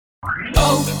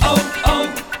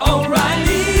O'Reilly!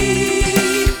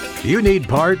 You need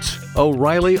parts?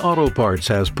 O'Reilly Auto Parts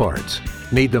has parts.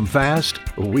 Need them fast?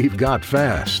 We've got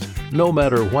fast. No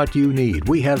matter what you need,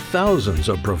 we have thousands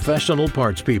of professional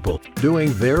parts people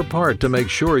doing their part to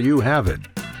make sure you have it.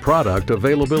 Product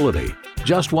availability.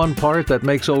 Just one part that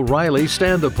makes O'Reilly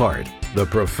stand apart. The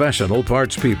professional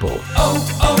parts people.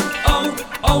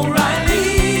 O'Reilly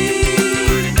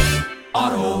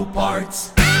Auto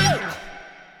Parts.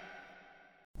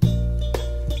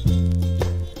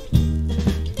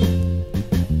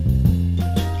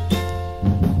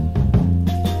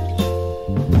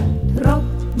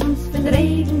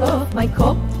 Auf mein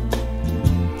Kopf.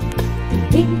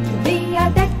 Hinten wie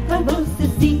ein Deckel muss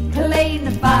es die kleine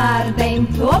Fahrt dem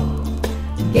Topf.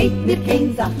 Geht mir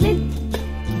kein Sach mit,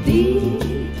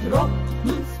 die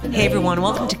Tropfen. Hey everyone,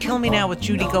 welcome to Kill Me Now with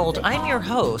Judy Gold. I'm your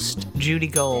host, Judy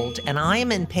Gold, and I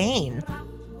am in pain,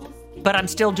 but I'm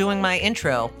still doing my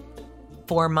intro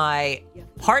for my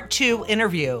part 2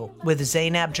 interview with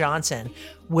Zainab Johnson,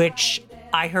 which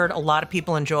I heard a lot of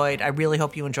people enjoyed. I really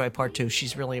hope you enjoy part 2.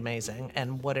 She's really amazing,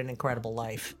 and what an incredible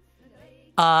life.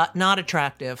 Not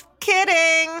attractive.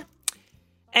 Kidding!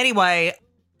 Anyway,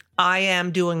 I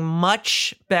am doing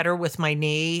much better with my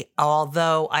knee,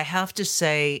 although I have to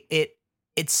say it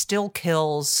still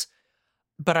kills,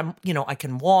 but I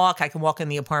can walk. I can walk in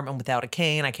the apartment without a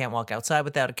cane. I can't walk outside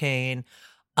without a cane.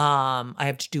 I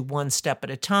have to do one step at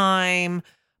a time,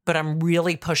 but I'm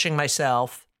really pushing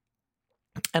myself.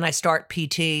 And I start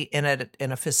PT in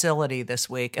a facility this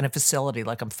week, in a facility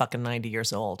like I'm fucking 90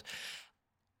 years old.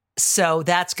 So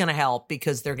that's going to help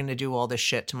because they're going to do all this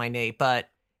shit to my knee, but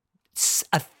it's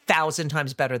 1,000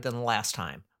 times better than the last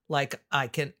time. Like I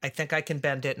think I can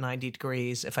bend it 90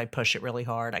 degrees if I push it really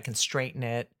hard. I can straighten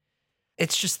it.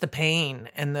 It's just the pain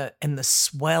and the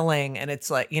swelling. And it's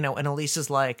like, and Elisa's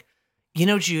like,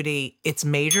 Judy, it's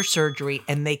major surgery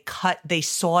and they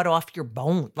sawed off your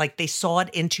bone. Like they sawed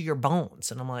into your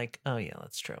bones. And I'm like, oh yeah,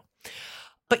 that's true.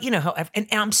 But and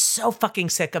I'm so fucking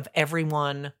sick of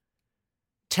everyone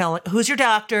telling, who's your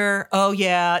doctor? Oh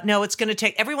yeah, no, it's going to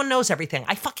take, everyone knows everything.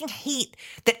 I fucking hate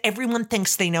that everyone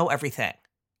thinks they know everything.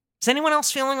 Is anyone else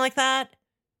feeling like that?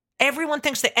 Everyone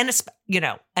thinks that, and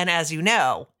as you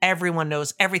know, everyone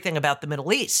knows everything about the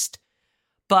Middle East.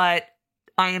 But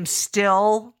I'm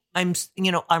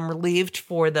relieved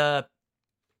for the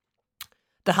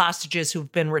hostages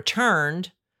who've been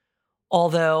returned,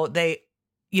 although they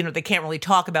can't really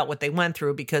talk about what they went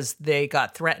through because they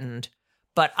got threatened.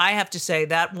 But I have to say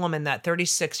that woman, that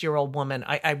 36-year-old woman,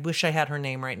 I wish I had her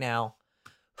name right now,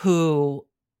 who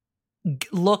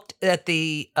looked at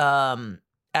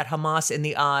at Hamas in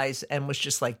the eyes and was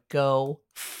just like, go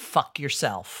fuck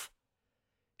yourself.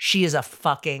 She is a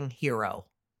fucking hero.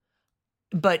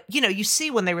 But, you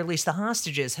see when they release the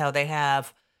hostages, how they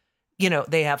have,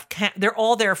 they're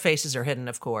all their faces are hidden,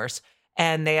 of course.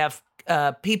 And they have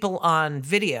people on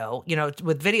video,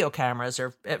 with video cameras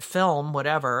or film,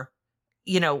 whatever,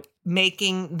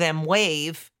 making them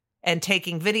wave and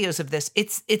taking videos of this.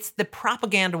 It's the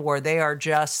propaganda war. They are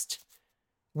just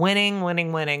winning.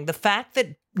 The fact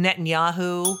that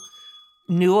Netanyahu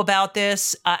knew about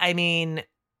this,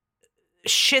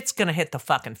 shit's going to hit the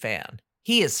fucking fan.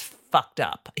 He is fucked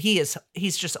up. He's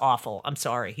just awful. I'm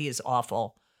sorry. He is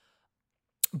awful.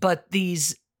 But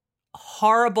these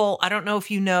horrible, I don't know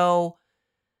if you know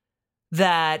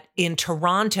that in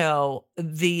Toronto,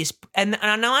 and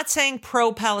I'm not saying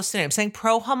pro-Palestinian, I'm saying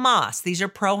pro-Hamas. These are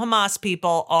pro-Hamas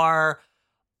people are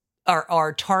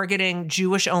targeting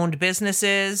Jewish-owned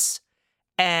businesses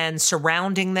and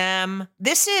surrounding them.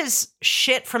 This is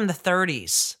shit from the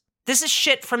 30s. This is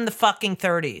shit from the fucking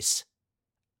 30s.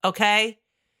 Okay?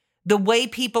 The way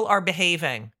people are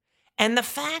behaving. And the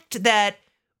fact that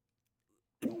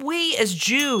we as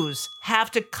Jews have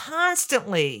to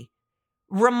constantly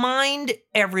remind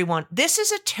everyone, this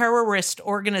is a terrorist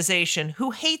organization who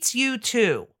hates you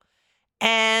too.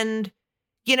 And,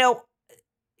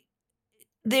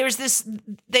 there's this,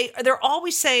 they're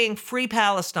always saying free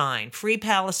Palestine, free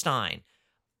Palestine.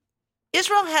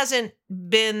 Israel hasn't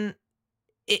been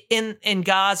in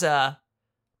Gaza,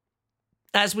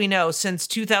 as we know, since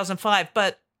 2005.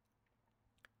 But,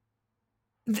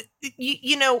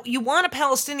 you want a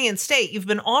Palestinian state. You've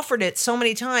been offered it so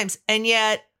many times. And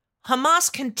yet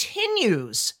Hamas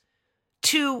continues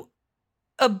to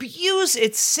abuse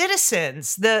its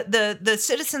citizens, the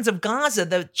citizens of Gaza,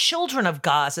 the children of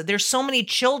Gaza. There's so many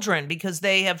children because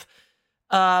they have,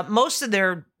 most of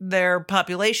their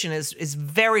population is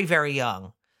very, very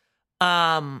young,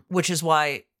 which is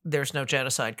why there's no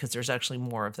genocide, because there's actually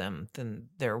more of them than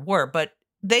there were. But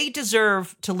they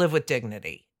deserve to live with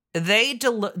dignity. They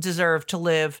deserve to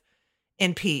live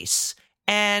in peace.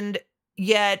 And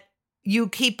yet you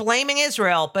keep blaming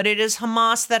Israel, but it is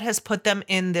Hamas that has put them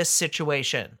in this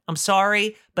situation. I'm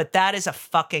sorry, but that is a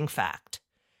fucking fact.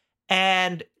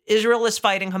 And Israel is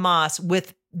fighting Hamas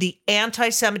with the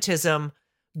anti-Semitism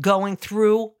going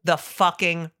through the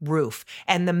fucking roof,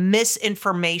 and the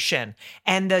misinformation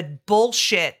and the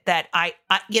bullshit that I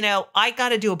got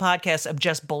to do a podcast of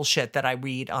just bullshit that I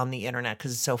read on the internet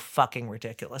because it's so fucking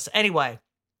ridiculous. Anyway,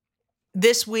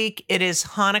 this week it is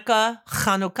Hanukkah,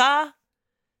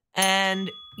 and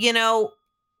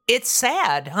it's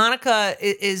sad. Hanukkah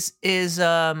is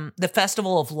the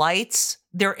festival of lights.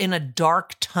 They're in a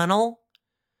dark tunnel.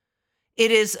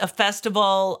 It is a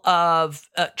festival of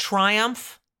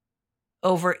triumph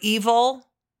over evil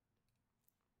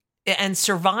and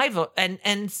survival and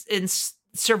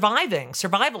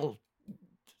survival.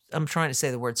 I'm trying to say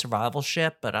the word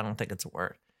survivalship, but I don't think it's a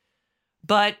word.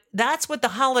 But that's what the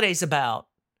holiday's about.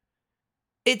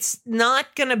 It is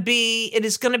going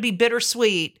to be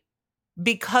bittersweet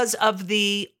because of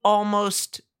the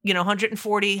almost,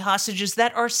 140 hostages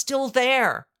that are still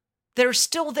there. They're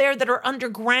still there, that are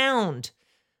underground.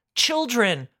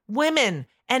 Children, women,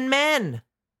 and men.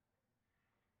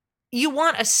 You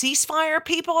want a ceasefire,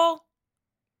 people?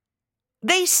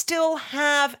 They still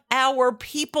have our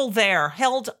people there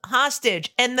held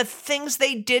hostage, and the things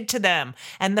they did to them,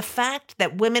 and the fact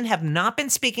that women have not been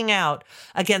speaking out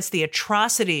against the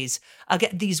atrocities.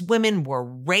 These women were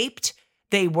raped.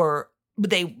 They were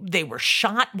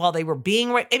shot while they were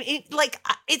being raped.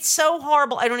 It's so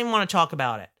horrible. I don't even want to talk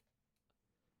about it.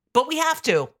 But we have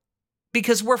to,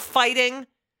 because we're fighting.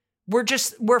 We're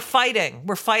fighting.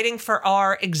 We're fighting for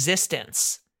our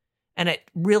existence. And it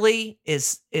really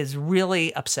is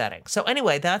really upsetting. So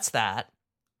anyway, that's that.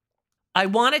 I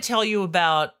want to tell you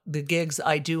about the gigs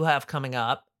I do have coming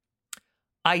up.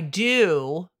 I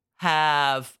do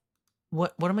have,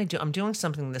 what am I doing? I'm doing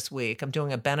something this week. I'm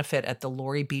doing a benefit at the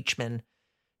Laurie Beachman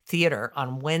Theater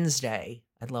on Wednesday.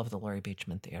 I love the Laurie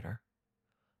Beachman Theater.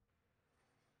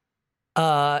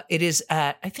 It is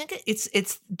at, I think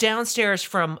it's downstairs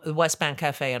from the West Bank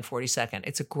Cafe on 42nd.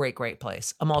 It's a great, great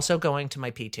place. I'm also going to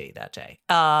my PT that day.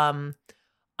 I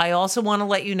also want to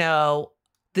let you know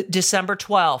that December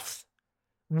 12th,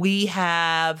 we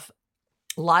have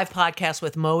live podcast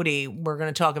with Modi. We're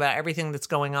going to talk about everything that's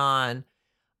going on,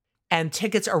 and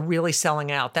tickets are really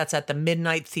selling out. That's at the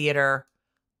Midnight Theater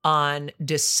on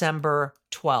December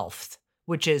 12th,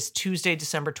 which is Tuesday,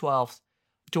 December 12th.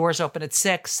 Doors open at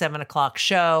 6, 7 o'clock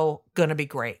show. Gonna be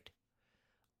great.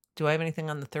 Do I have anything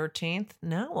on the 13th?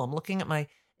 No, I'm looking at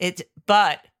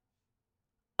but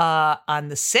on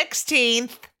the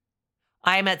 16th,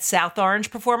 I'm at South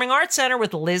Orange Performing Arts Center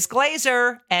with Liz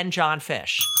Glazer and John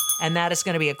Fish. And that is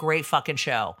going to be a great fucking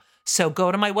show. So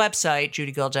go to my website,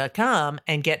 judygold.com,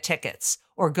 and get tickets.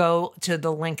 Or go to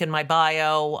the link in my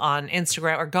bio on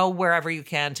Instagram, or go wherever you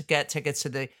can to get tickets to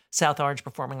the South Orange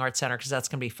Performing Arts Center, because that's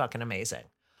going to be fucking amazing.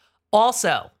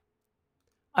 Also,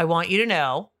 I want you to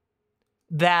know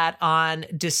that on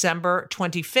December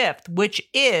 25th, which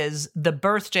is the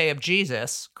birthday of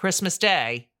Jesus, Christmas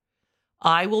Day,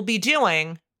 I will be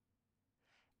doing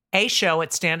a show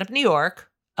at Stand Up New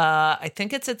York. I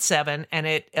think it's at 7,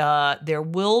 and there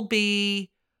will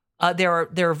be there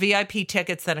are VIP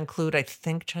tickets that include, I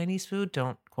think, Chinese food.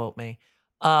 Don't quote me.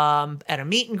 At a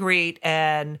meet and greet,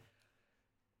 and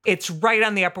it's right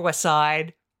on the Upper West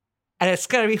Side. And it's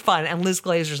going to be fun. And Liz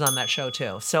Glazer's on that show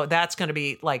too. So that's going to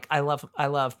be like, I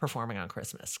love performing on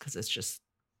Christmas, because it's just,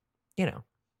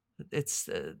 it's,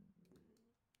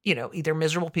 either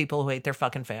miserable people who hate their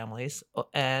fucking families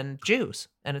and Jews.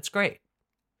 And it's great,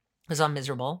 because I'm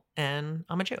miserable and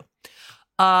I'm a Jew.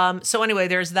 So anyway,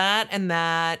 there's that and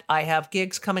that. I have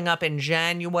gigs coming up in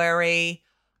January.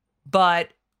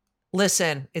 But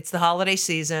listen, it's the holiday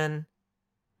season.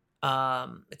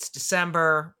 It's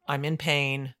December. I'm in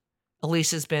pain.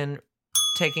 Elise has been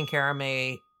taking care of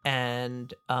me,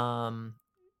 and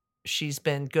she's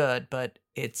been good, but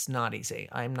it's not easy.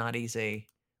 I'm not easy.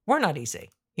 We're not easy,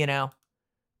 and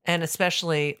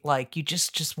especially like I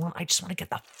just want to get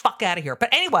the fuck out of here.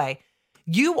 But anyway,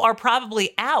 you are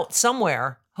probably out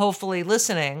somewhere, hopefully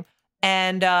listening,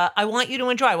 and I want you to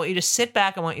enjoy. I want you to sit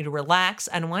back. I want you to relax,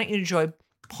 and I want you to enjoy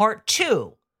part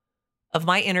 2 of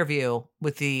my interview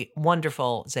with the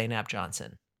wonderful Zainab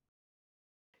Johnson.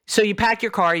 So you pack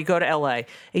your car, you go to LA,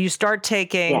 and you start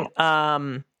taking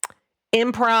improv,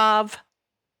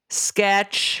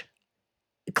 sketch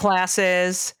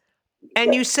classes.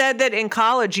 And you said that in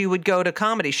college you would go to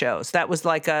comedy shows. That was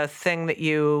like a thing that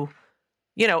we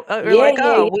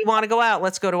want to go out,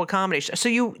 let's go to a comedy show. So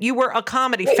you were a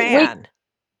comedy fan.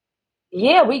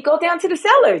 Yeah, we go down to the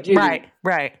cellar, Judy.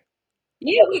 Right.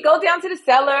 Yeah, we go down to the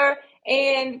cellar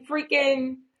and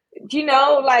freaking,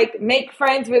 like make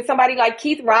friends with somebody like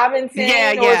Keith Robinson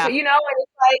Yeah, or, yeah. and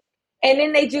it's like, and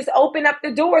then they just open up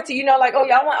the door to, like,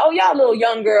 y'all little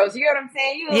young girls. You know what I'm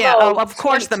saying? You Yeah. little Oh, of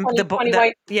course.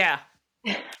 21. Yeah.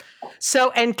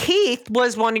 So, and Keith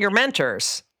was one of your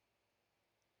mentors.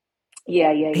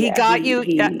 Yeah. He got you.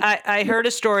 I heard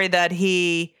a story that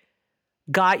he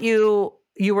got you.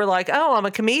 You were like, "Oh, I'm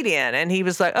a comedian," and he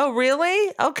was like, "Oh,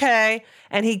 really? Okay."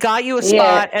 And he got you a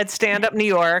spot at Stand Up New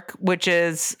York, which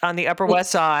is on the Upper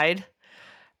West Side.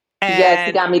 Yes, he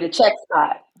And got me the check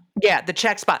spot. yeah, the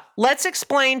check spot. Let's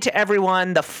explain to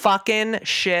everyone the fucking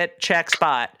shit check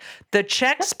spot. The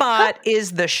check spot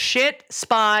is the shit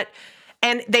spot,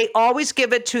 and they always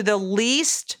give it to the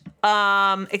least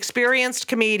experienced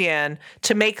comedian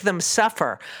to make them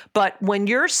suffer. But when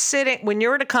you're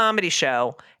at a comedy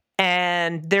show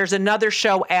and there's another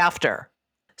show after,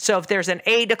 so if there's an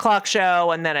 8 o'clock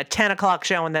show and then a 10 o'clock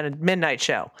show and then a midnight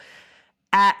show,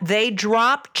 they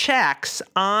drop checks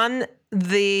on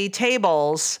the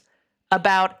tables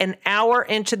about an hour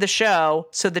into the show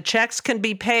so the checks can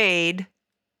be paid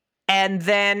and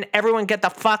then everyone get the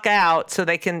fuck out so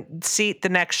they can seat the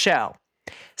next show.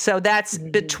 So that's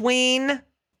between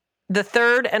the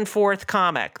third and fourth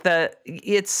comic.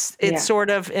 It's sort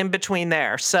of in between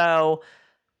there. So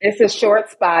it's a short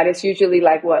spot. It's usually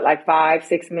like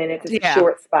 5-6 minutes. It's a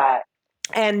short spot.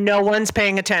 And no one's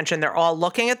paying attention. They're all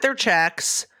looking at their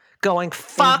checks going,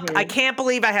 fuck, I can't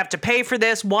believe I have to pay for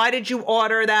this. Why did you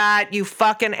order that, you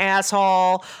fucking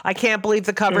asshole? I can't believe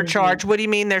the cover charge. What do you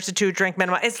mean there's a 2-drink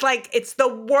minimum? It's like, it's the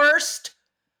worst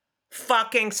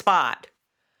fucking spot.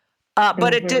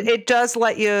 But it does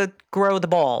let you grow the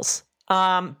balls.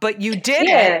 But you did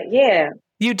it. Yeah.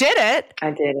 You did it.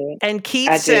 I did it. And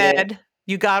Keith said,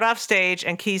 you got off stage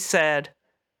and Keith said,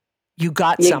 you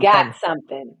got something. You got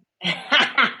something.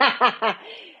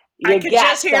 I can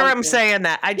just hear him saying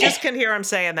that. I just can hear him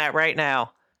saying that right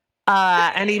now.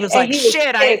 And he was like,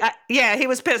 shit. He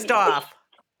was pissed off.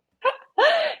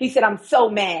 He said, I'm so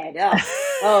mad.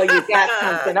 Oh, you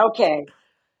got something.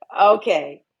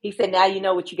 Okay. He said, now you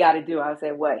know what you got to do. I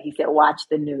said, what? He said, watch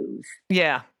the news.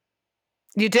 Yeah.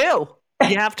 You do.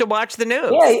 You have to watch the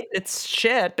news. Yeah. It's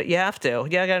shit, but you have to. You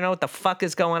got to know what the fuck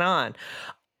is going on.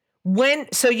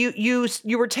 So you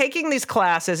were taking these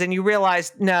classes and you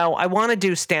realized, no, I want to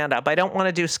do stand-up. I don't want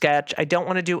to do sketch. I don't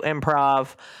want to do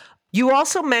improv. You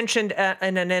also mentioned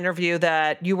in an interview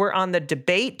that you were on the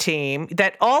debate team,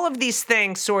 that all of these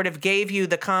things sort of gave you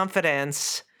the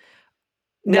confidence.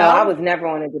 No, I was never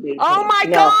on a debate team. Oh my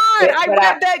God. I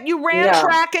read that you ran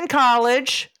track in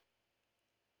college.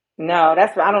 No,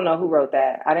 I don't know who wrote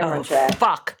that. I didn't run track.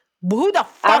 Fuck. Who the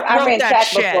fuck wrote that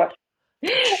shit?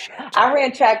 I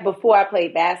ran track before I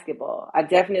played basketball. I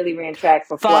definitely ran track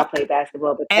before I played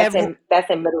basketball, but that's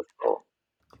in middle school.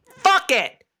 Fuck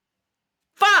it.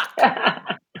 Fuck.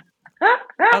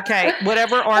 Okay,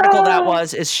 whatever article that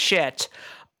was is shit.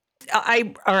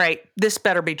 All right, this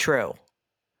better be true.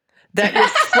 That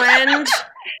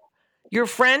your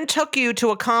friend took you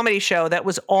to a comedy show that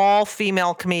was all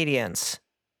female comedians.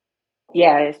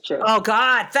 Yeah, it's true. Oh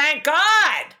God, thank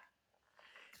God.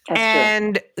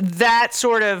 And that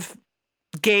sort of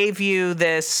gave you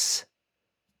this.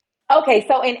 Okay,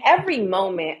 so in every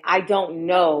moment, I don't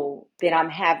know that I'm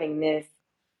having this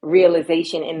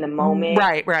realization in the moment.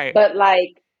 Right. But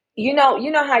like, you know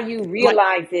how you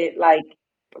realize it, like,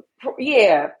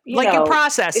 yeah. You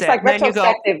process it. It's like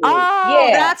retrospectively. You go, oh,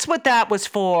 that's what that was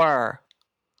for.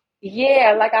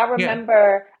 Yeah, like I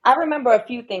remember a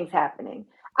few things happening.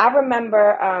 I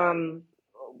remember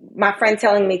my friend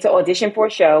telling me to audition for a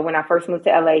show when I first moved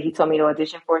to LA. He told me to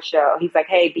audition for a show. He's like,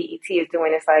 hey, BET is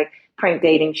doing this like prank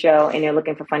dating show and they're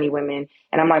looking for funny women.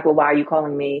 And I'm like, well, why are you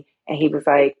calling me? And he was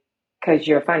like, because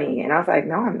you're funny. And I was like,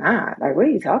 no, I'm not. Like, what are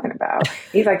you talking about?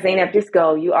 He's like, Zainab, just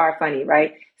go. You are funny,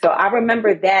 right? So I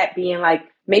remember that being like,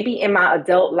 maybe in my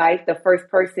adult life, the first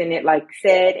person that like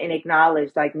said and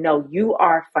acknowledged, like, no, you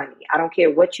are funny. I don't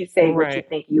care what you say, what you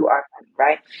think, you are funny,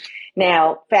 right?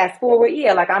 Now, fast forward,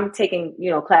 like I'm taking,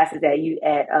 classes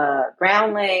at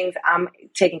Groundlings. I'm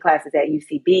taking classes at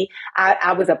UCB.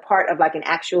 I was a part of like an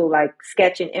actual like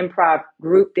sketch and improv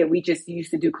group that we just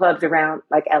used to do clubs around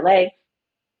like LA.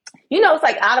 It's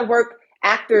like out of work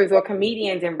actors or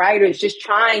comedians and writers just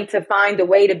trying to find a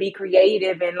way to be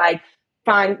creative and like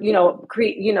find,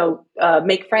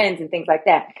 make friends and things like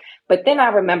that. But then I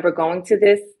remember going to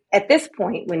this, at this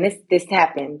point when this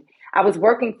happened, I was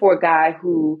working for a guy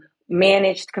who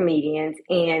managed comedians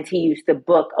and he used to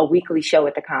book a weekly show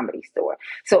at the Comedy Store.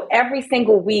 So every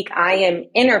single week I am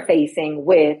interfacing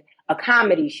with a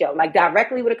comedy show, like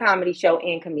directly with a comedy show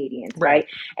and comedians, right?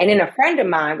 And then a friend of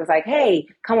mine was like, hey,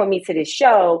 come with me to this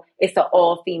show. It's an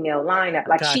all-female lineup.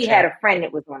 Like she had a friend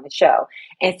that was on the show.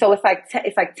 And so it's like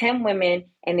 10 women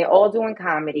and they're all doing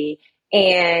comedy.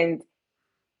 And,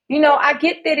 I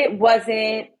get that it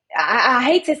wasn't, I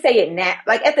hate to say it now.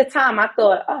 Like at the time I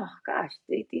thought, oh gosh,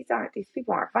 these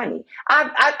people aren't funny.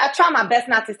 I try my best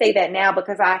not to say that now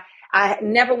because I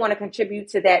never want to contribute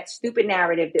to that stupid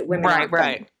narrative that women aren't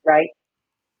funny, right?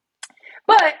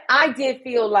 But I did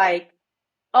feel like,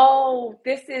 oh,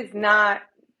 this isn't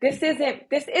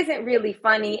really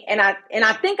funny. And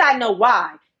I think I know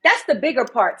why. That's the bigger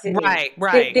part to me. Right.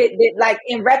 Like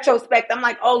in retrospect, I'm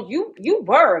like, oh, you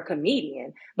were a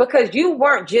comedian because you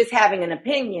weren't just having an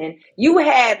opinion. You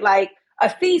had like a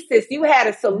thesis. You had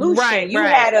a solution. Had you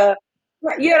know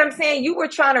what I'm saying? You were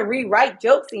trying to rewrite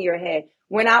jokes in your head.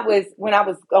 When I was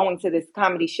going to this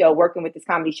comedy show, working with this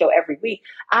comedy show every week,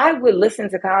 I would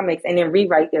listen to comics and then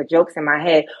rewrite their jokes in my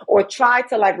head or try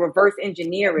to like reverse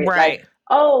engineer it. Right. Like,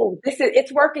 oh,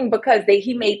 it's working because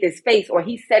he made this face or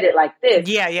he said it like this.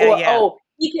 Oh,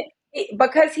 he can,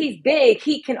 because he's big,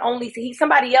 he can only see,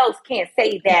 somebody else can't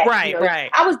say that. Right.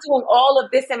 I was doing all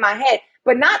of this in my head,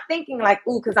 but not thinking like,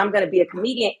 ooh, because I'm going to be a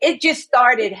comedian. It just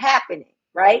started happening,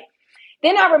 right?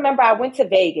 Then I remember I went to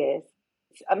Vegas.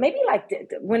 Maybe like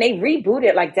when they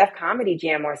rebooted like Def Comedy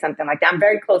Jam or something like that. I'm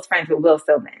very close friends with Will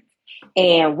Stillman.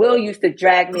 And Will used to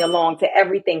drag me along to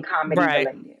everything comedy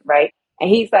related, right? And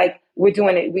he's like, we're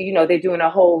doing it, they're doing a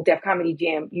whole Def Comedy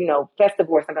Jam,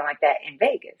 festival or something like that in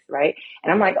Vegas, right?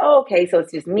 And I'm like, oh, okay, so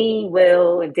it's just me,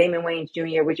 Will, and Damon Wayans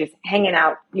Jr. We're just hanging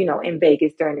out, in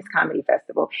Vegas during this comedy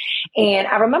festival. And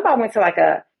I remember I went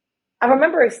to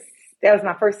that was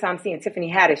my first time seeing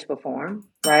Tiffany Haddish perform,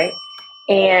 right?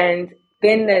 And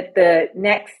then the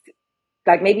next,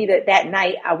 like maybe that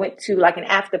night, I went to like an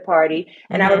after party,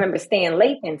 and I remember Stan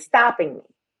Lathan stopping me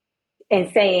and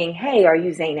saying, hey, are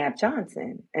you Zainab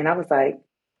Johnson? And I was like,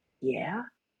 yeah.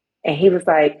 And he was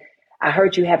like, I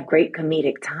heard you have great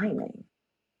comedic timing.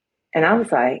 And I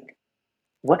was like,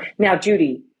 what? Now,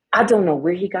 Judy, I don't know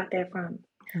where he got that from.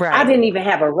 Right. I didn't even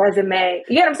have a resume.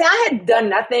 You know what I'm saying? I had done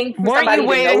nothing for Were somebody you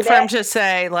waiting to know for that. him to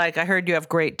say, like, I heard you have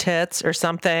great tits or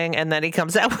something, and then he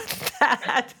comes out with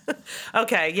that?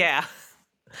 Okay, yeah.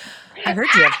 I heard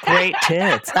you have great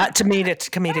tits. To me, it's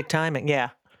comedic timing,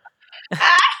 yeah.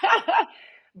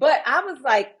 But I was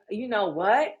like, you know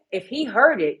what? If he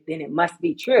heard it, then it must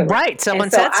be true. Right, someone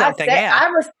said something, I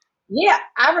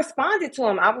responded to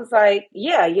him. I was like,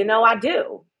 yeah, I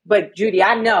do. But Judy,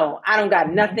 I know I don't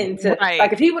got nothing to,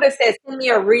 like if he would have said, send me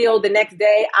a reel the next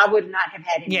day, I would not have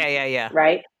had anything. Yeah.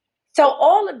 Right. So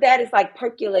all of that is like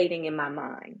percolating in my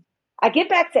mind. I get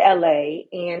back to LA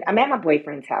and I'm at my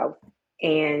boyfriend's house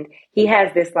and he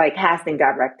has this like casting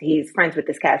director. He's friends with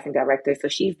this casting director. So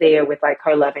she's there with like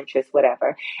her love interest,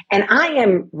 whatever. And I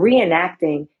am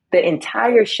reenacting the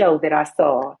entire show that I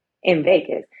saw in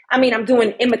Vegas. I mean, I'm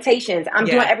doing imitations. I'm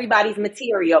doing everybody's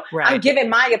material. Right. I'm giving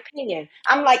my opinion.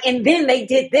 I'm like, and then they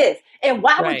did this. And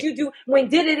why would you do when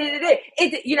did it?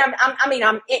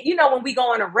 When we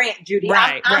go on a rant, Judy,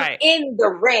 I'm in the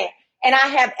rant and I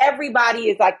have everybody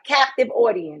is like captive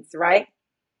audience, right?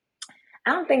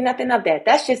 I don't think nothing of that.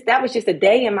 That was just a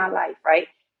day in my life, right?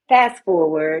 Fast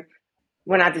forward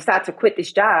when I decided to quit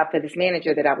this job for this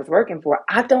manager that I was working for.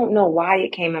 I don't know why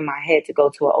it came in my head to go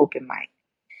to an open mic.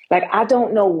 Like, I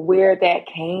don't know where that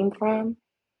came from.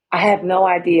 I have no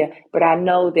idea, but I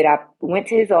know that I went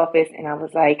to his office and I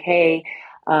was like, hey,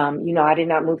 I did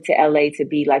not move to LA to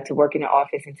work in the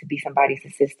office and to be somebody's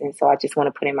assistant. So I just want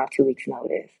to put in my 2 weeks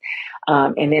notice.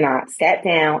 And then I sat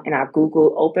down and I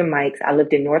Googled open mics. I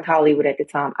lived in North Hollywood at the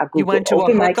time. I Googled you went to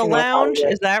open a mics hookah lounge?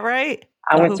 Is that right?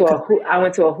 I went to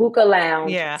a hookah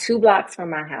lounge 2 blocks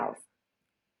from my house.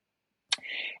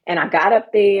 And I got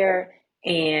up there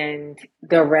and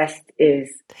the rest is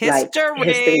like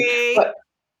history.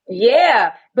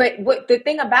 But what the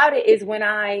thing about it is when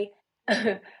I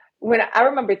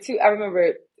remember two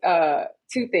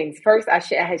things. First, I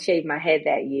had shaved my head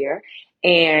that year,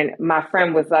 and my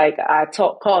friend was like,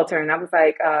 called her, and I was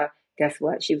like, guess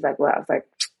what? She was like, well, I was like,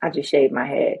 I just shaved my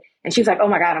head, and she was like, oh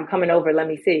my God, I'm coming over. Let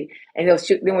me see. And then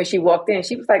when she walked in,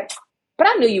 she was like, but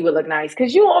I knew you would look nice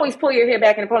because you always pull your hair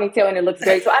back in a ponytail and it looks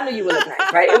great. So I knew you would look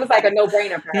nice, right? It was like a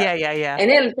no-brainer for her. Yeah. And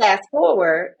then fast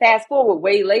forward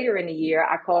way later in the year,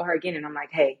 I call her again and I'm like,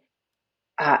 hey,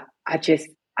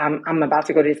 I'm about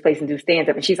to go to this place and do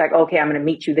stand-up. And she's like, okay, I'm going to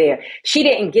meet you there. She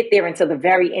didn't get there until the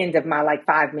very end of my like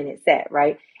 5-minute set,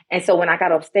 right? And so when I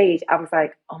got off stage, I was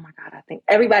like, oh my God, I think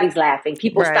everybody's laughing.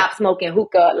 People stop smoking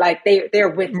hookah, like they're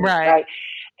with me, right?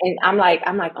 And I'm like,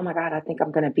 oh my God, I think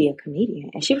I'm going to be a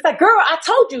comedian. And she was like, girl, I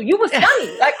told you was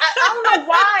funny. Like, I don't know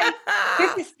why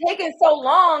this is taking so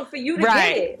long for you to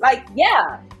get it. Like,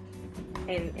 yeah.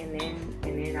 And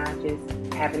then I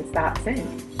just haven't stopped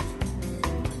since.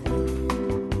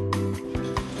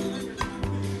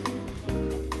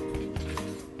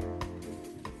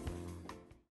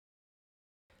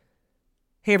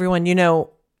 Hey, everyone.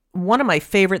 One of my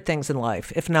favorite things in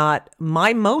life, if not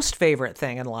my most favorite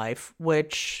thing in life,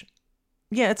 which,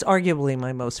 yeah, it's arguably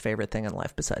my most favorite thing in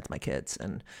life besides my kids,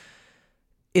 and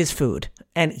is food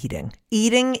and eating.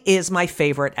 Eating is my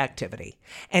favorite activity.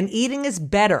 And eating is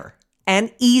better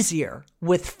and easier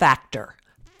with Factor.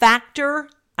 Factor,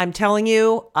 I'm telling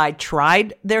you, I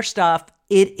tried their stuff.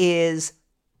 It is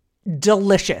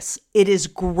delicious. It is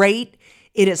great.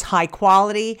 It is high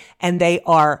quality, and they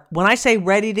are, when I say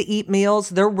ready to eat meals,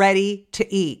 they're ready to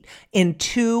eat in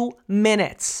 2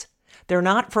 minutes. They're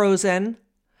not frozen.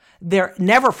 They're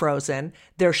never frozen.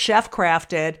 They're chef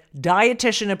crafted,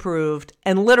 dietitian approved,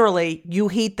 and literally you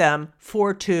heat them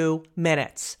for 2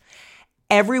 minutes.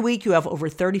 Every week you have over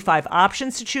 35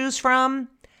 options to choose from.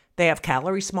 They have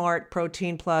Calorie Smart,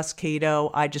 Protein Plus,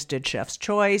 Keto. I just did Chef's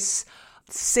Choice.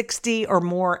 60 or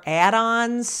more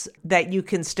add-ons that you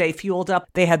can stay fueled up.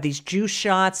 They had these juice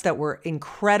shots that were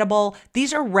incredible.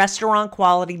 These are restaurant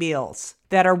quality meals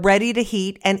that are ready to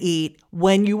heat and eat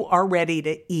when you are ready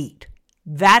to eat.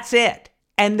 That's it.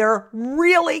 And they're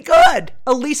really good.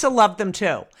 Elisa loved them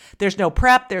too. There's no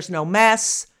prep. There's no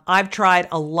mess. I've tried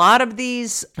a lot of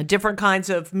these different kinds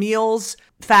of meals.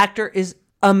 Factor is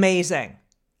amazing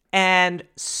and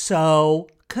so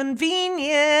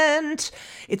convenient.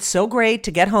 It's so great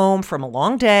to get home from a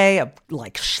long day of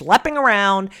like schlepping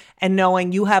around and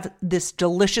knowing you have this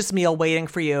delicious meal waiting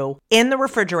for you in the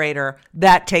refrigerator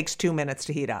that takes 2 minutes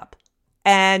to heat up.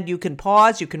 And you can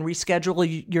pause, you can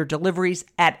reschedule your deliveries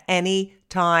at any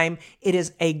time. It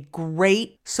is a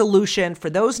great solution for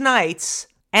those nights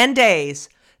and days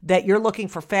that you're looking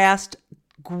for fast,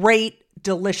 great,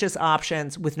 delicious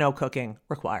options with no cooking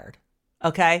required.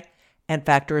 Okay? And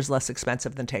Factor is less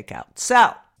expensive than takeout.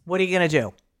 So, what are you going to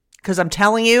do? Because I'm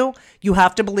telling you, you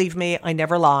have to believe me. I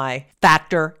never lie.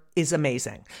 Factor is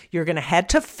amazing. You're going to head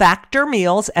to Factor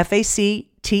Meals,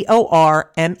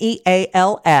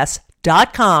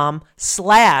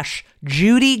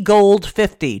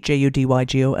 FactorMeals.com/JudyGold50,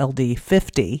 JUDYGOLD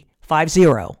 50,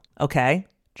 okay?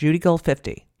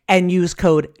 JudyGold50. And use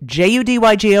code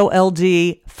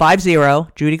JUDYGOLD50,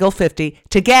 JudyGold50,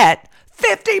 to get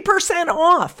 50%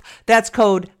 off. That's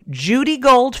code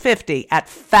JudyGold50 at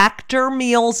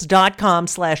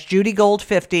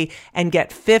factormeals.com/JudyGold50 and get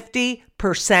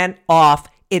 50% off.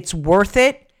 It's worth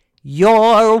it.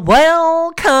 You're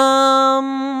welcome.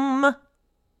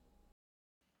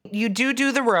 You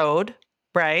do the road,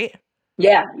 right?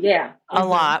 Yeah. Mm-hmm. A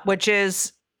lot, which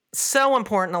is so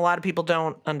important. A lot of people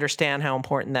don't understand how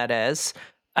important that is.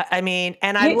 I mean,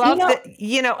 and I love that,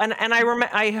 and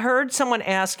I heard someone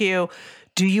ask you,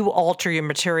 do you alter your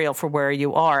material for where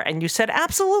you are? And you said,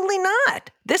 absolutely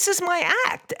not. This is my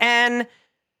act. And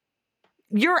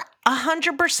you're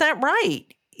 100% right.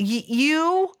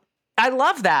 I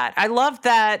love that. I love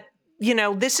that,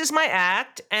 this is my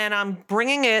act and I'm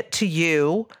bringing it to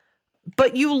you.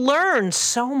 But you learn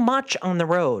so much on the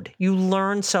road. You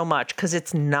learn so much because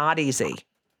it's not easy.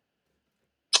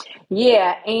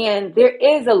 Yeah, and there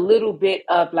is a little bit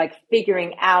of like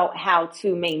figuring out how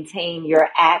to maintain your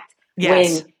act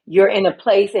when you're in a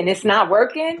place and it's not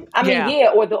working. I mean,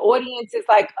 or the audience is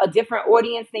like a different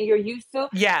audience than you're used to.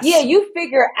 Yes. Yeah, you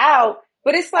figure out,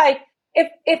 but it's like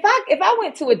if I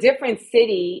went to a different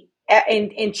city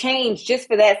and changed just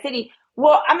for that city,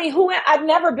 well, I mean, I'd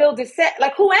never build a set.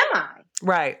 Like, who am I?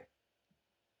 Right.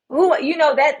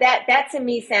 That to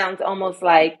me sounds almost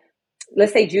like,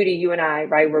 let's say, Judy, you and I,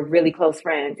 right, we're really close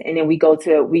friends. And then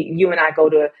you and I go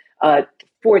to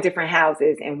 4 different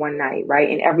houses in one night, right?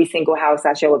 And every single house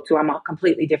I show up to, I'm a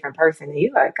completely different person. And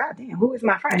you're like, God damn, who is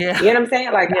my friend? Yeah. You know what I'm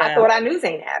saying? Like, I thought I knew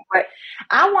Zainab. But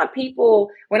I want people,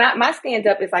 my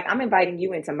stand-up is like, I'm inviting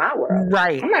you into my world.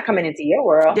 Right. I'm not coming into your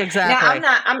world. Exactly.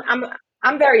 Now,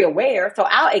 I'm very aware. So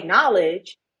I'll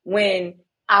acknowledge when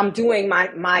I'm doing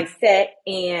my set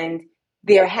and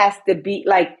there has to be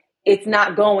like, it's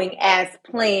not going as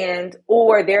planned,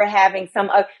 or they're having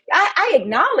some. I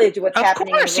acknowledge what's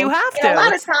happening. Of course, you have to. A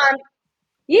lot of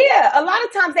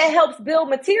times that helps build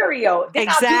material. Then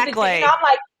exactly. I'm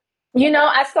like,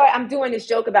 I'm doing this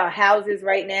joke about houses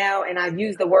right now, and I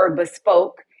use the word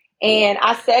bespoke, and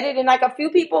I said it, and like a few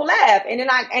people laughed, and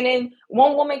then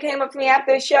one woman came up to me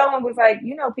after the show and was like,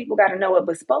 people got to know what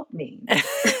bespoke means.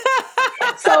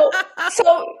 So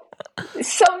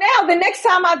So now the next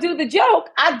time I do the joke,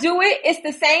 I do it. It's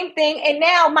the same thing. And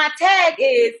now my tag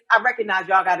is, I recognize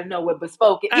y'all got to know what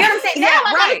bespoke is. You know what I'm saying? Now Yeah,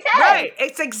 I right, got a tag. right.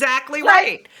 It's exactly Like,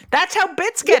 right. That's how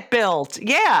bits get built.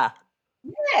 Yeah.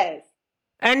 yes.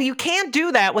 And you can't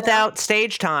do that without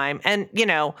stage time. And,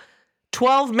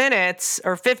 12 minutes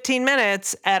or 15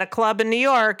 minutes at a club in New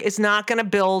York is not going to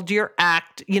build your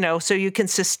act, so you can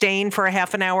sustain for a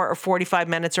half an hour or 45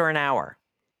 minutes or an hour.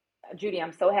 Judy,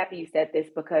 I'm so happy you said this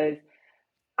because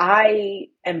I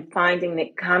am finding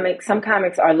that some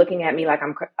comics are looking at me like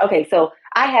okay. So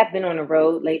I have been on the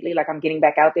road lately, like I'm getting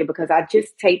back out there because I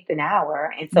just taped an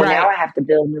hour. And so now I have to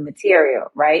build new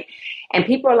material, right? And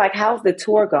people are like, how's the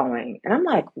tour going? And I'm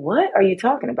like, what are you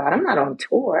talking about? I'm not on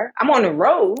tour. I'm on the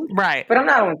road, right? But I'm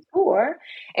not on tour.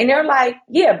 And they're like,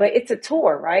 yeah, but it's a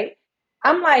tour, right?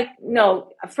 I'm like,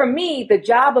 no, for me, the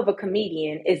job of a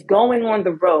comedian is going on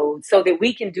the road so that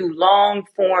we can do long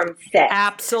form sets.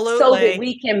 Absolutely. So that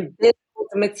we can build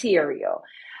material.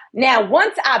 Now,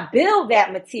 once I build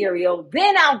that material,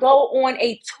 then I'll go on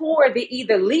a tour that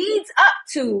either leads up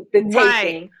to the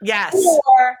taping, yes,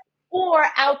 or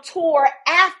I'll tour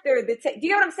after the taping. Do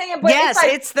you know what I'm saying? But yes,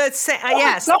 it's the same.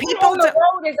 Yes, going on the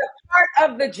road is a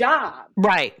part of the job,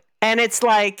 right? And it's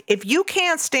like if you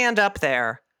can't stand up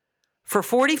there for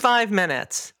 45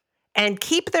 minutes and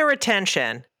keep their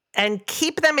attention and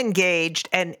keep them engaged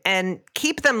and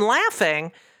keep them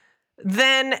laughing,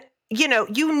 then,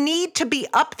 you need to be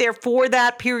up there for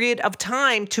that period of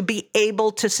time to be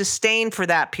able to sustain for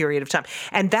that period of time.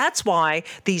 And that's why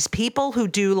these people who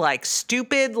do like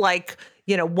stupid,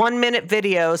 1-minute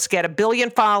videos get 1 billion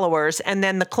followers, and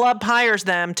then the club hires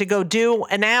them to go do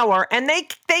an hour, and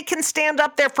they can stand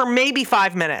up there for maybe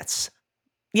 5 minutes.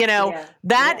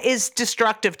 That is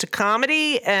destructive to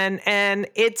comedy, and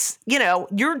it's,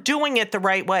 you're doing it the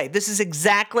right way. This is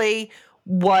exactly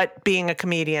what being a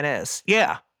comedian is.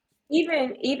 Yeah.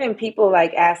 Even people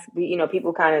like ask,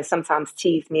 people kind of sometimes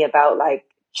tease me about like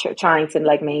trying to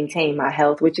like maintain my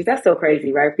health, that's so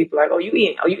crazy, right? People are like, oh, you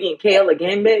eating kale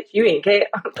again, bitch? You eating kale?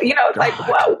 It's like,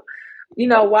 whoa,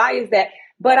 why is that?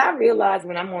 But I realize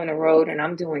when I'm on the road and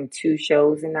I'm doing 2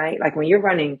 shows a night, like when you're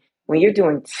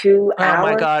doing 2 hours, oh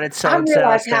my God, it's so I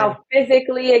realize exhausting. how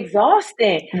physically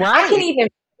exhausting. Right. I can even,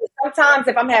 sometimes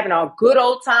if I'm having a good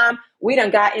old time, we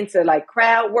done got into like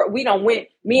crowd work. We done went,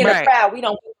 me and the crowd, we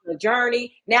done went on a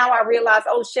journey. Now I realize,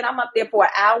 oh shit, I'm up there for 1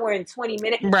 hour and 20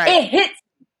 minutes. Right. It hits,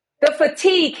 the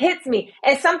fatigue hits me.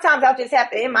 And sometimes I'll just have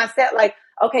to end my set like,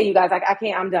 okay, you guys, I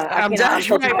can't, I'm done. I'm done. I'm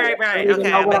so Right.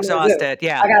 Okay, I'm exhausted.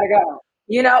 Yeah. I gotta go.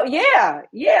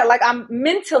 Yeah. Like I'm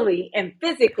mentally and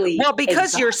physically. Well,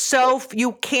 because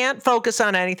you can't focus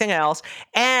on anything else.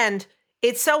 And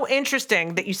it's so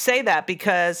interesting that you say that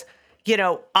because,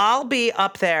 I'll be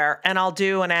up there and I'll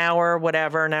do an hour,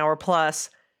 whatever, an hour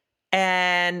plus.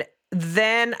 And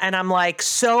I'm like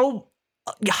so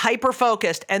hyper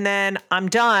focused, and then I'm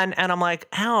done and I'm like,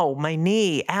 ow, my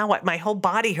knee, ow, my whole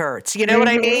body hurts. You know what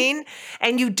I mean?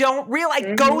 And you don't realize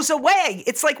it goes away.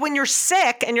 It's like when you're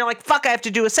sick and you're like, fuck, I have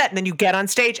to do a set. And then you get on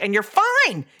stage and you're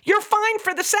fine. You're fine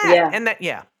for the set. Yeah. And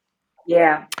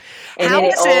Yeah. And how then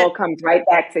it all comes right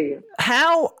back to you.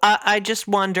 How, I just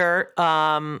wonder,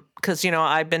 because,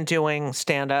 I've been doing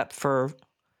stand-up for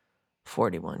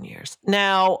 41 years.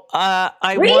 Now,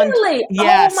 Really?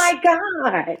 Yes. Oh my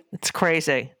God. It's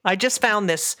crazy. I just found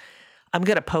this, I'm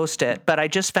going to post it, but I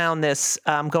just found this,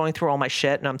 I'm going through all my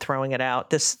shit and I'm throwing it out.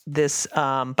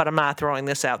 But I'm not throwing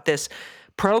this out. This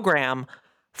program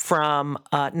from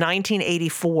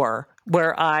 1984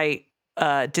 where I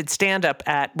did stand-up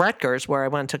at Rutgers, where I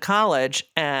went to college,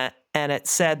 and it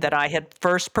said that I had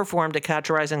first performed at Catch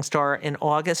a Rising Star in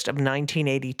August of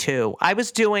 1982. I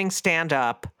was doing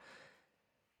stand-up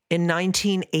in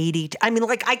 1980. I mean,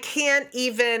 like, I can't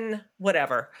even,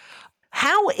 whatever.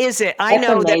 How is it? I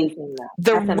know amazing, that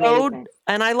the That's road, amazing.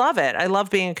 and I love it. I love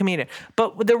being a comedian,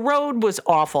 but the road was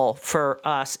awful for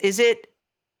us. Is it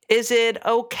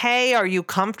okay? Are you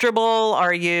comfortable?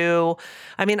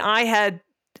 I had,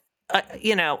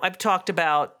 I've talked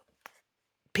about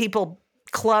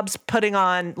clubs putting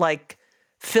on like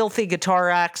filthy guitar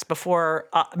acts before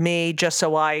me,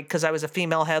 because I was a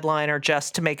female headliner,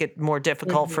 just to make it more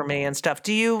difficult for me and stuff.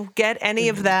 Do you get any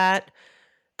of that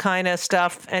kind of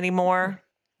stuff anymore?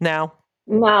 No.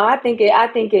 No, I think that,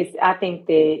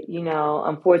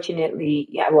 unfortunately,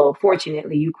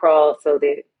 fortunately you crawled so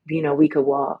that, we could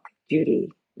walk,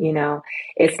 Judy. I'm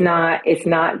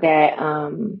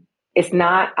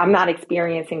not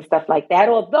experiencing stuff like that.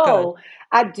 Although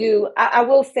I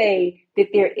will say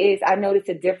that I noticed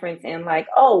a difference in like,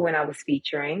 when I was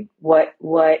featuring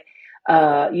like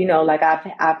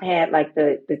I've had like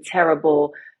the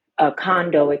terrible a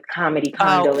comedy Oh,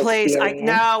 condo please. I experience,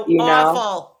 know. you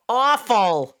know?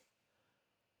 Awful.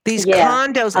 These Yeah.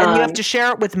 condos, and you have to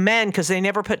share it with men because they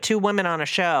never put two women on a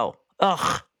show.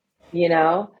 Ugh. You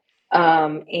know?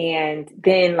 And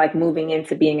then like moving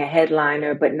into being a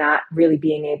headliner, but not really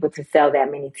being able to sell that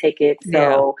many tickets.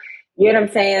 Yeah. So, you know what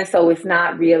I'm saying? So it's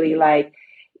not really like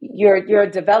you're a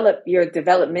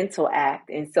developmental act.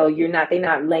 And so they're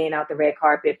not laying out the red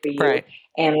carpet for you. Right.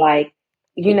 And like,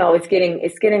 it's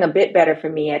getting a bit better for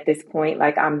me at this point.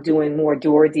 Like I'm doing more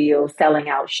door deals, selling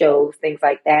out shows, things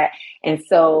like that. And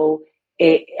so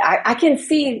I can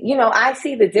see, I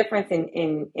see the difference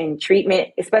in treatment,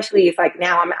 especially if like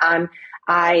now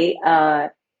I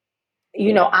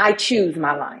I choose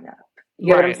my lineup. You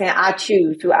know what I'm Right.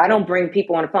 saying? I don't bring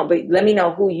people on the phone, but let me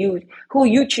know who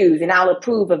you choose and I'll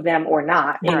approve of them or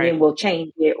not. And Right. then we'll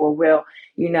change it or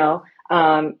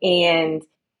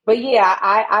but yeah,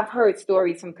 I've heard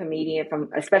stories from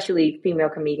especially female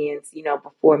comedians,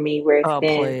 before me where it's Oh,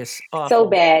 been please. so Awful.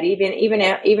 bad, even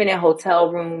in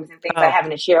hotel rooms and things like Oh, having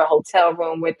to share a hotel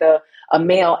room with a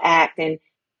male act. And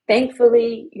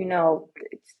thankfully,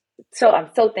 so I'm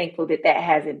so thankful that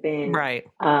hasn't been right.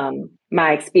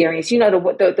 my experience.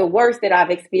 The worst that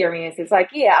I've experienced is like,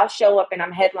 yeah, I'll show up and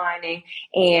I'm headlining,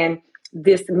 and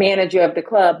this manager of the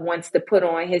club wants to put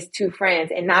on his two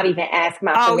friends and not even ask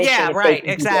my Oh, permission yeah, if they right.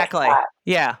 can do their Exactly. spot.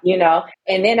 Yeah.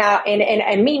 And then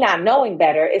and me not knowing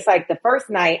better, it's like the first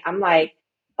night I'm like,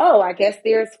 oh, I guess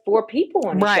there's 4 people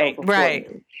on the show Right. before Right.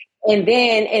 me. And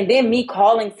then me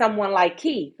calling someone like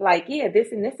Keith, like, yeah,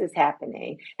 this and this is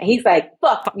happening. And he's like,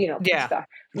 fuck, Yeah.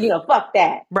 fuck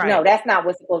that. Right. No, that's not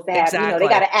what's supposed to happen. They got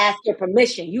Exactly. to ask your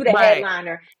permission. You the Right.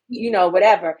 headliner,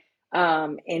 whatever.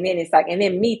 And then it's like, and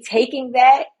then me taking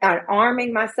that and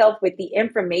arming myself with the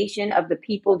information of the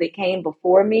people that came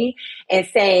before me and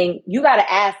saying, you got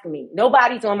to ask me.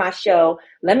 Nobody's on my show.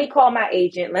 Let me call my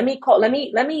agent. Let me,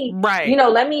 Right.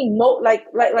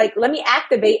 let me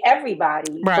activate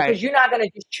everybody Right. because you're not going to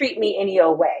just treat me any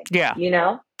old way, Yeah.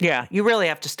 Yeah. You really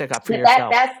have to stick up for But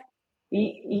yourself.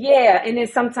 yeah. And then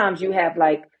sometimes you have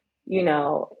like,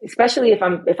 especially if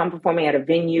I'm performing at a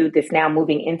venue that's now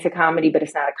moving into comedy, but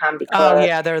it's not a comedy Oh, club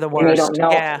yeah, they're the and they don't worst.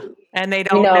 know, Yeah. And they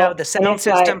don't know the and sound it's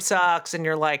like, system sucks. And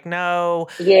you're like, no,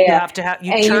 you yeah, have to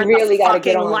you and you turn the really got to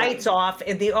get fucking on lights them. off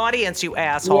in the audience, you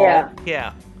asshole. Yeah.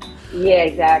 Yeah. Yeah,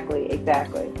 exactly.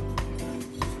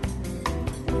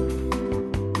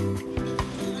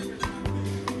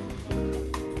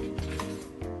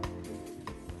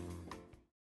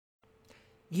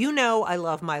 I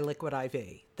love my Liquid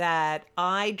IV, that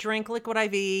I drink Liquid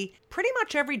IV pretty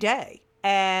much every day.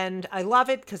 And I love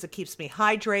it because it keeps me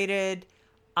hydrated.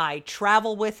 I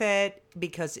travel with it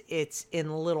because it's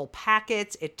in little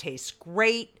packets. It tastes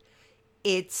great.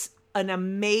 It's an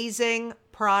amazing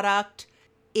product.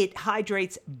 It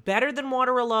hydrates better than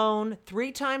water alone,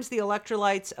 3 times the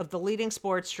electrolytes of the leading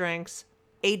sports drinks,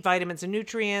 8 vitamins and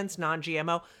nutrients,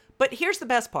 non-GMO. But here's the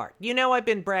best part. I've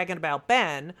been bragging about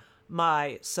Ben,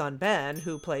 my son Ben,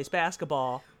 who plays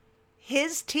basketball.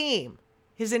 His team,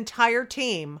 his entire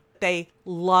team, they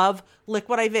love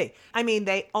Liquid IV. I mean,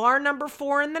 they are number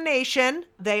 4 in the nation.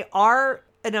 They are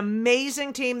an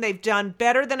amazing team. They've done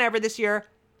better than ever this year.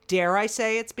 Dare I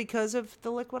say it's because of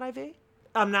the Liquid IV?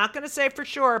 I'm not going to say for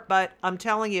sure, but I'm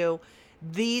telling you,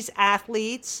 these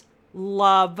athletes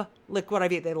love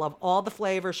Liquid IV. They love all the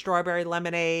flavors, strawberry,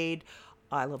 lemonade.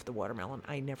 I love the watermelon.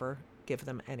 I never give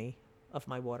them any of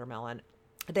my watermelon.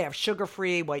 They have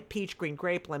sugar-free, white peach, green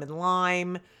grape, lemon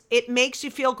lime. It makes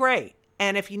you feel great.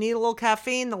 And if you need a little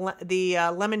caffeine, the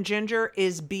lemon ginger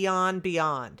is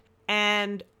beyond.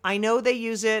 And I know they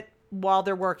use it while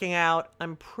they're working out.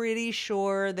 I'm pretty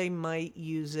sure they might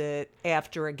use it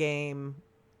after a game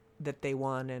that they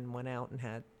won and went out and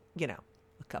had, a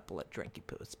couple of drinky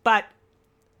poos. But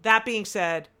that being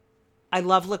said, I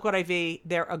love Liquid IV.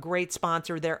 They're a great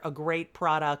sponsor. They're a great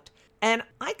product. And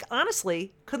I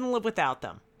honestly couldn't live without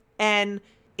them. And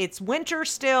it's winter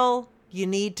still. You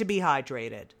need to be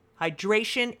hydrated.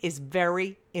 Hydration is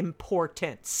very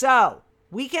important. So,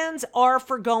 weekends are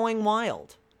for going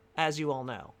wild, as you all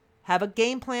know. Have a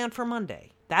game plan for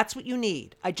Monday. That's what you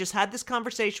need. I just had this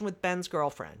conversation with Ben's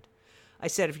girlfriend. I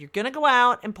said, if you're going to go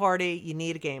out and party, you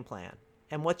need a game plan.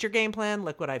 And what's your game plan?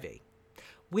 Liquid IV.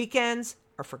 Weekends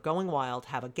are for going wild.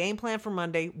 Have a game plan for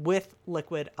Monday with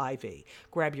Liquid IV.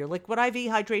 Grab your Liquid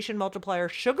IV Hydration Multiplier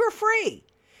sugar-free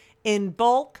in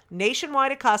bulk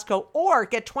nationwide at Costco, or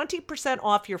get 20%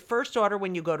 off your first order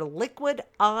when you go to liquidiv.com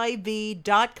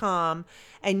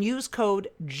and use code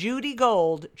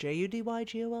JudyGold,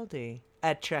 JUDYGOLD,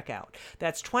 at checkout.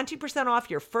 That's 20%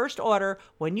 off your first order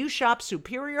when you shop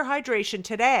Superior Hydration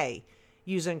today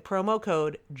using promo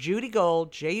code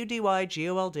JudyGold,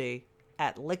 JudyGold,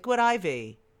 at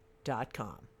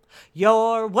liquidiv.com.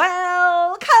 You're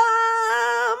welcome!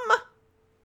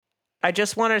 I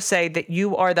just want to say that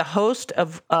you are the host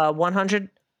of 100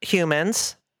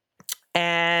 Humans,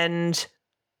 and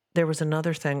there was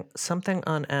another thing, something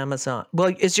on Amazon.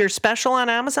 Well, is your special on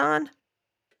Amazon?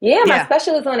 Yeah, my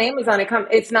special is on Amazon.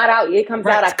 It's not out. It comes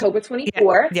out October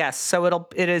 24th. Yes, so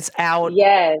it is out.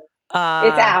 Yes, it's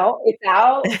out. It's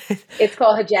out. It's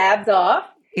called Hijabs Off.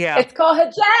 Yeah, it's called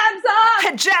Hijabs Off.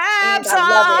 Hijabs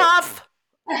Off.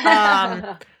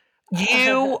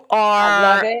 You are.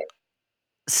 I love it.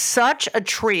 Such a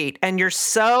treat, and your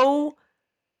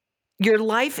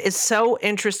life is so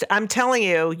interesting. I'm telling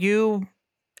you,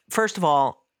 first of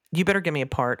all, you better give me a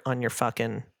part on your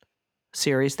fucking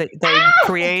series that they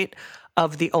create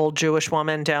of the old Jewish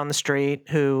woman down the street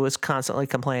who is constantly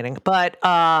complaining. But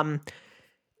what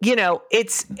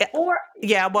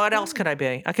else could I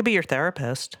be? I could be your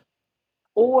therapist.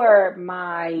 Or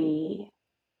my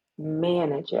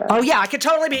manager. Oh yeah, I could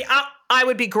totally be. I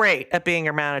would be great at being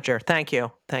your manager. Thank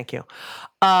you. But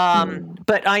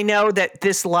I know that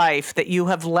this life that you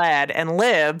have led and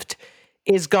lived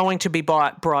is going to be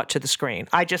brought to the screen.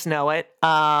 I just know it.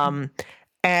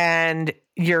 And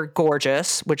you're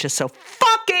gorgeous, which is so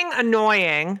fucking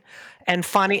annoying and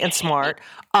funny and smart.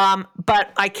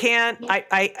 But I can't.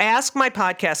 I ask my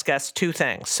podcast guests two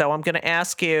things. So I'm going to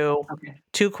ask you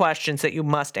two questions that you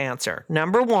must answer.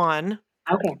 Number one.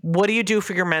 Okay. What do you do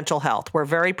for your mental health? We're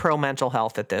very pro mental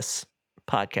health at this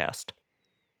podcast.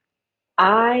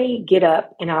 I get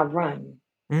up and I run.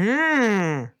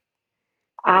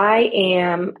 I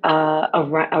am I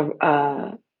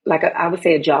would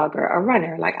say a jogger, a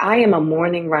runner. Like I am a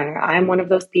morning runner. I am one of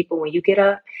those people when you get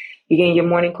up, you get your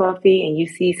morning coffee and you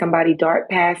see somebody dart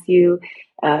past you,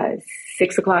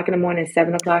 6 o'clock in the morning,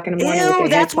 7 o'clock in the morning. Ew,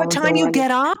 that's what time you get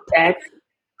up?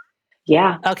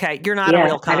 Yeah. Okay, you're not a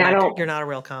real comic. You're not a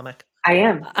real comic. I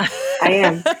am.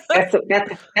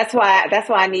 That's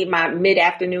why I need my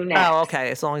mid-afternoon nap. Oh,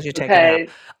 okay. As long as you take it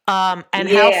out.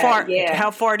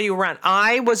 How far do you run?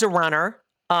 I was a runner,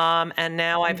 and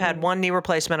now I've had one knee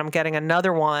replacement. I'm getting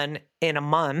another one in a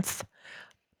month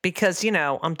because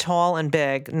I'm tall and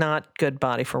big, not good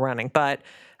body for running. But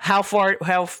how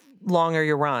long are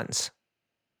your runs?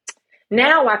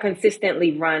 Now I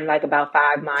consistently run like about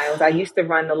 5 miles. I used to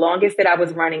run the longest that I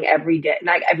was running every day,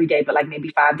 not every day, but like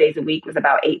maybe 5 days a week was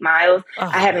about 8 miles.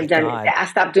 I haven't done it. I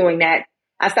stopped doing that.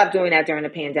 During the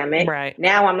pandemic. Right.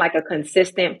 Now I'm like a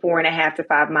consistent 4.5 to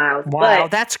 5 miles. Wow,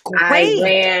 but that's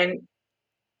great.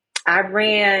 I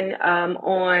ran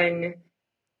on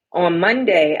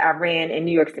Monday. I ran in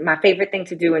New York. My favorite thing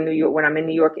to do in New York when I'm in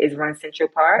New York is run Central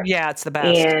Park. Yeah, it's the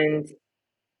best. And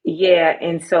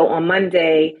so on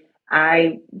Monday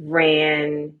I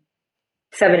ran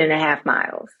 7.5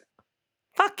 miles.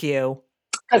 Fuck you.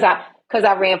 Because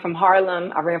I ran from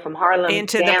Harlem.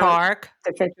 Into down the park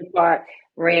to Central Park.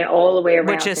 Ran all the way around,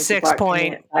 which is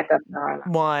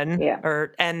 6.1. Yeah.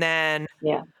 And then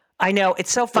yeah. I know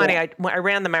it's so funny. Yeah. I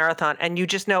ran the marathon, and you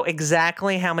just know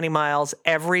exactly how many miles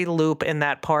every loop in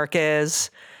that park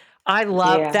is. I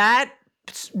love that.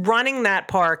 Running that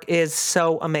park is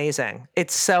so amazing.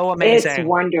 It's so amazing. It's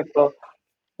wonderful.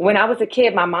 When I was a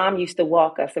kid, my mom used to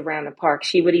walk us around the park.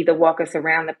 She would either walk us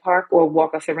around the park or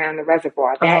walk us around the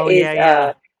reservoir. That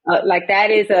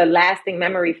is a lasting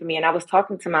memory for me. And I was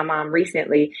talking to my mom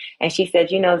recently, and she said,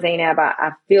 Zainab,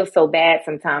 I feel so bad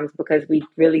sometimes because we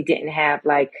really didn't have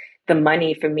like the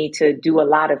money for me to do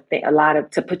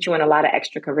to put you in a lot of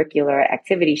extracurricular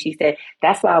activities. She said,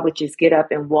 that's why I would just get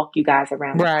up and walk you guys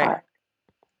around the park.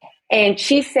 And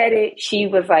she said it, she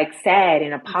was like sad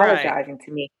and apologizing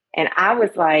to me. And I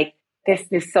was like, this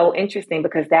is so interesting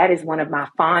because that is one of my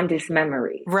fondest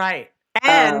memories. Right.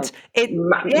 And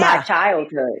my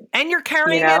childhood. And you're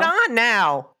carrying it on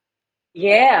now.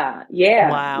 Yeah.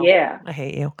 Yeah. Wow. Yeah. I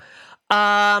hate you.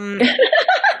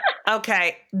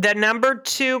 Okay. The number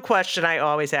 2 question I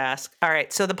always ask. All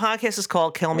right. So the podcast is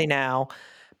called Kill Me Now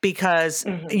because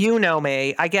you know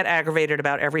me. I get aggravated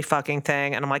about every fucking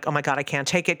thing. And I'm like, oh my God, I can't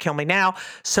take it. Kill me now.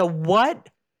 So what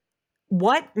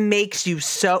makes you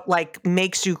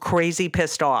makes you crazy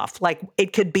pissed off? Like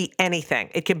it could be anything.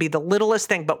 It could be the littlest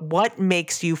thing, but what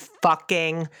makes you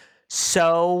fucking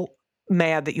so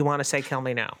mad that you want to say kill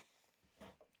me now?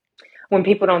 When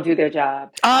people don't do their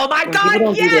jobs. Oh my God, people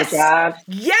don't do their jobs.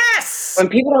 Yes. When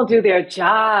people don't do their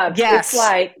jobs. Yes. It's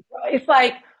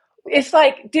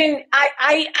like then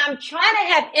I'm trying to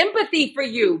have empathy for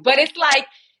you, but it's like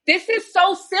this is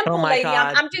so simple, lady.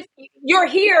 God. You're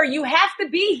here. You have to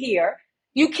be here.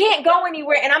 You can't go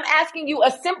anywhere. And I'm asking you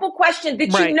a simple question that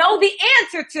you know the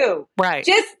answer to. Right.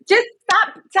 Just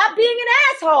stop being an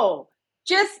asshole.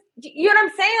 Just, you know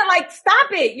what I'm saying? Like,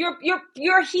 stop it.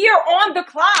 You're here on the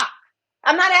clock.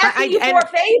 I'm not asking you for a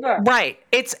favor. Right.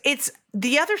 It's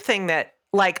the other thing that,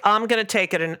 like, I'm going to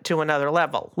take it to another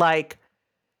level. Like,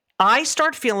 I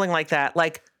start feeling like that.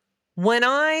 Like, when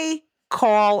I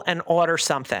call and order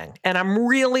something and I'm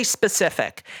really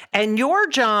specific and your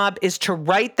job is to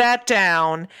write that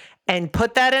down and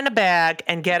put that in a bag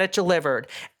and get it delivered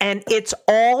and it's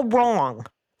all wrong.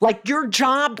 Like, your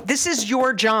job, this is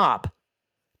your job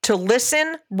to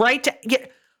listen, like,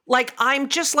 I'm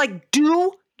just like,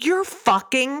 do your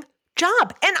fucking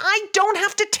job. And I don't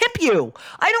have to tip you.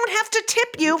 I don't have to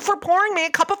tip you for pouring me a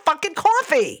cup of fucking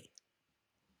coffee.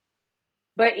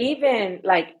 But even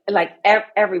like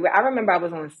everywhere, I remember I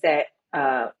was on set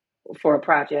for a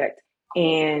project,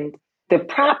 and the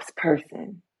props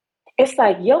person, it's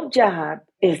like, your job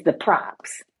is the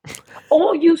props.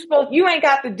 You ain't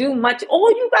got to do much.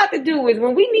 All you got to do is,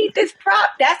 when we need this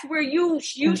prop, that's where you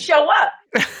show up.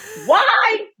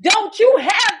 Why don't you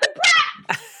have the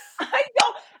prop? I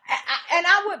don't. And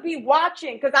I would be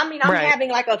watching, because I'm having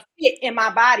like a fit in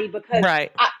my body, because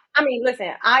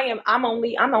listen, I'm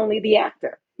only the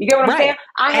actor. You get what I'm saying?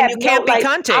 You can't be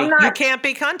cunty. You can't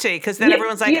be cunty, because then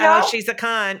everyone's like, oh, she's a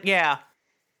cunt. Yeah.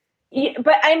 Yeah,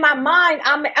 but in my mind,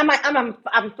 I'm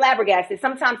flabbergasted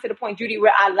sometimes, to the point, Judy,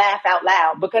 where I laugh out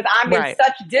loud, because I'm in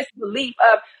such disbelief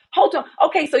of, hold on,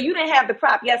 okay, so you didn't have the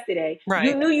prop yesterday. Right.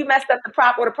 You knew you messed up the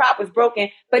prop, or the prop was broken,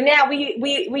 but now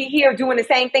we here doing the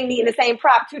same thing, needing the same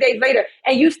prop 2 days later,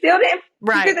 and you still didn't.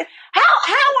 Right.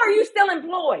 How are you still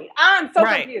employed? I'm so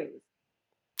confused.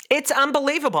 It's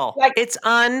unbelievable. Like, it's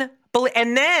unbelievable.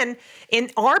 And then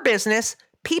in our business,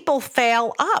 people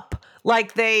fail up.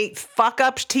 Like, they fuck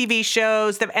up TV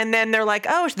shows, and then they're like,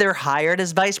 oh, they're hired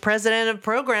as vice president of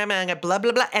programming, blah,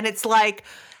 blah, blah. And it's like,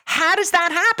 how does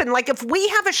that happen? Like, if we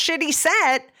have a shitty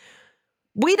set,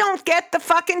 we don't get the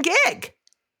fucking gig.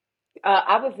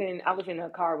 I was in a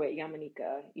car with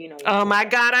Yamanika, you know. Oh my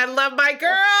God, I love my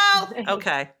girl.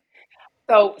 Okay.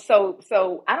 So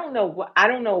I don't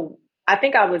know. I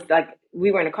think I was like,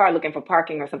 we were in a car looking for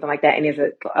parking or something like that. And there's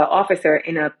an officer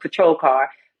in a patrol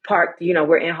car parked, you know,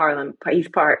 we're in Harlem, he's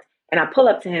parked. And I pull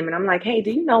up to him and I'm like, hey, do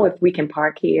you know if we can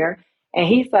park here? And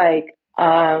he's like, you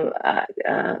know,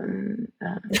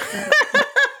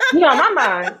 my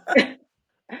mind.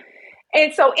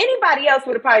 And so anybody else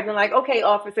would have probably been like, okay,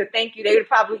 officer, thank you. They would have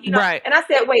probably, you know. Right. And I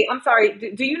said, wait, I'm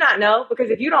sorry. Do you not know?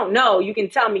 Because if you don't know, you can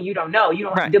tell me you don't know. You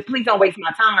don't. Please don't waste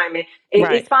my time. And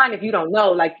it's fine if you don't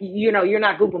know. Like, you know, you're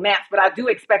not Google Maps, but I do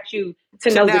expect you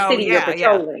to know the city you're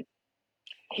patrolling. Yeah.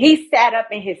 He sat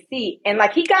up in his seat and,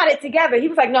 like, he got it together. He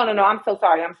was like, no, I'm so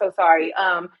sorry.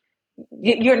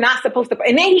 You're not supposed to.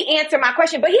 And then he answered my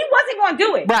question, but he wasn't going to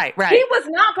do it. Right. He was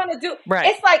not going to do it. Right.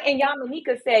 It's like, and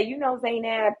Yamanika said, you know,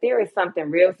 Zainab, there is something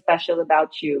real special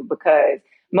about you, because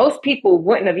most people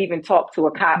wouldn't have even talked to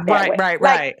a cop that way.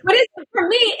 Right. But for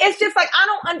me, it's just like, I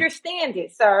don't understand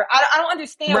it, sir. I don't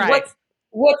understand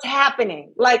what's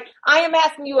happening. Like, I am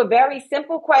asking you a very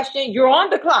simple question. You're on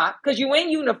the clock because you're in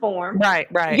uniform. Right.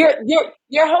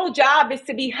 Your whole job is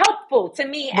to be helpful to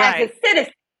me as a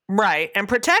citizen. Right, and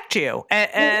protect you,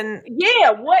 and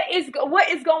yeah, what is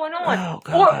going on?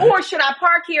 Or should I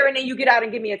park here and then you get out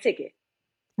and give me a ticket?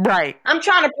 Right, I'm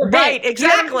trying to prevent. Right,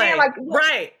 exactly. You know like,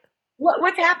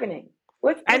 what's happening?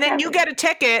 And then you get a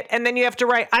ticket, and then you have to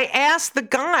write. I asked the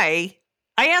cop.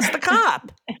 I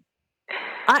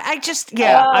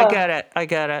get it.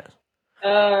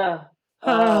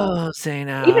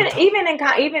 Zainab.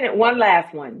 Even one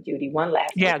last one, Judy. One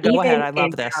last. Yeah, one. Go ahead. I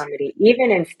love this. Comedy,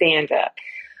 even in stand up.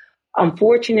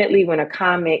 Unfortunately, when a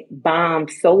comic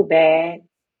bombs so bad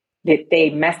that they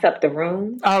mess up the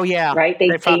room. Oh yeah, right. They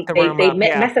mess up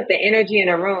the energy in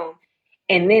a room,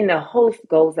 and then the host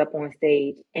goes up on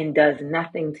stage and does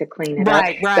nothing to clean it up.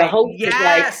 Right. The host is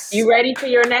like, "You ready for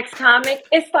your next comic?"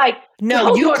 It's like,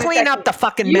 no, you clean up the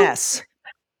fucking mess.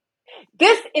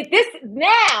 This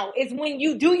now is when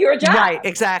you do your job. Right.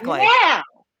 Exactly. Now,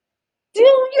 do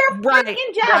your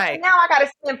freaking job. Right. And now I got to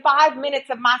spend 5 minutes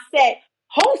of my set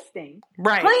hosting,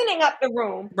 cleaning up the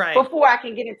room before I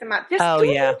can get into my. Just do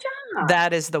your job.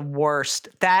 That is the worst.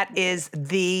 That is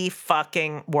the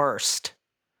fucking worst.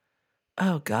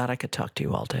 Oh God, I could talk to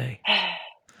you all day.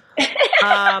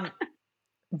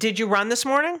 Did you run this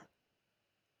morning?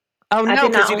 Oh no,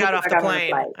 because you got off the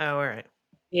plane. Oh, all right.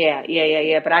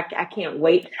 Yeah. But I can't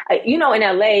wait. You know, in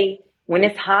LA, when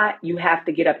it's hot, you have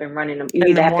to get up and run in the. You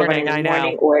either have to run in the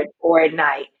morning or at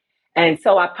night. And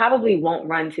so I probably won't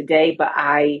run today, but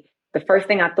I the first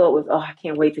thing I thought was, oh, I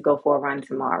can't wait to go for a run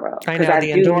tomorrow. I Because know, I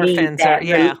the do need endorphins that, are,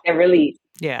 yeah. that release.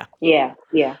 Yeah. Yeah.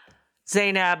 Yeah.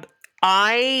 Zainab,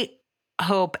 I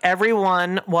hope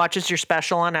everyone watches your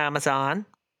special on Amazon.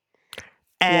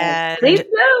 Yes. Please And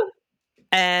do.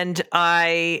 and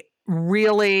I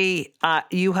really,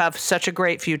 you have such a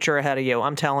great future ahead of you.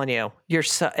 I'm telling you.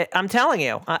 I'm telling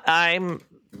you.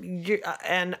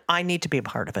 And I need to be a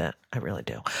part of it. I really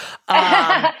do.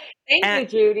 Thank and, you,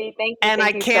 Judy. Thank you. And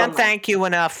Thank I you can't so much. thank you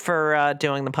enough for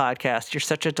doing the podcast. You're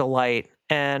such a delight.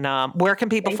 And where can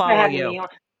people Thanks for follow having you? me on.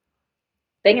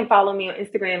 They can follow me on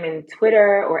Instagram and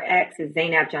Twitter or X is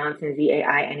Zainab Johnson,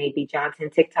 Zainab Johnson.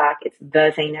 TikTok, it's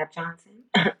the Zainab Johnson.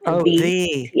 Oh,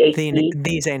 the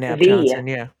Zainab the Johnson,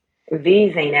 yeah.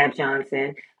 the Zainab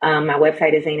Johnson. My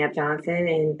website is Zainab Johnson,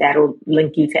 and that'll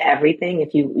link you to everything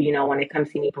if you want to come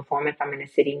see me perform if I'm in a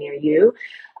city near you.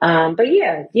 But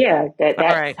that's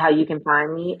right. how you can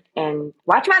find me and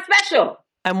watch my special.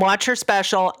 And watch her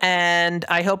special, and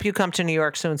I hope you come to New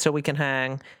York soon so we can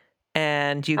hang.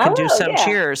 And you can do some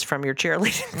cheers from your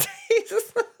cheerleading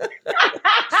days.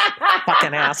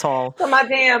 Fucking asshole. From my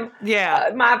damn,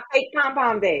 my fake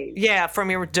pom-pom days. Yeah, from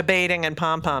your debating and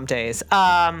pom-pom days.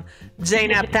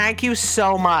 Zainab, thank you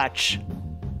so much.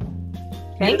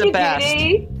 Thank You're the you, best.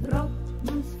 Judy.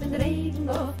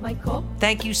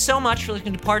 Thank you so much for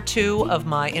listening to part 2 of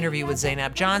my interview with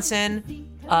Zainab Johnson.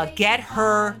 Get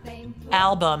her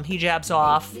album, Hijabs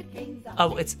Off.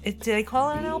 Oh, did they call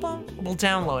it an album? We'll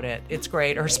download it. It's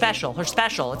great. Her special. It's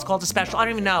called a special. I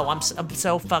don't even know. I'm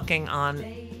so fucking on.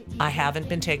 I haven't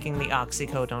been taking the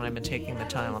oxycodone. I've been taking the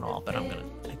Tylenol, but I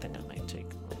think I might take.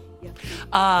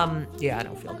 Yeah, I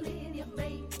don't feel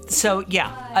good. So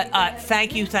yeah,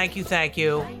 thank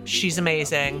you. She's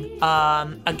amazing.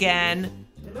 Again,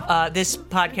 this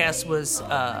podcast was.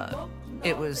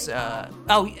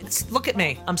 Look at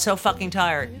me. I'm so fucking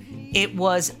tired. It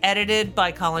was edited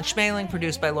by Colin Schmaling,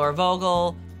 produced by Laura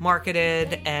Vogel,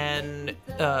 marketed and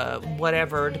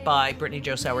whatevered by Brittany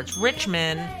Jo Sowards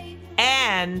Richmond.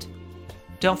 And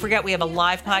don't forget, we have a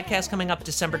live podcast coming up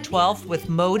December 12th with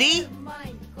Modi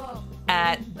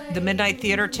at the Midnight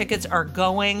Theater. Tickets are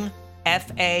going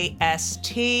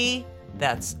FAST.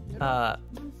 That's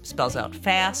spells out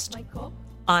fast.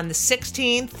 On the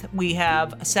 16th, we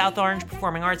have South Orange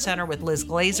Performing Arts Center with Liz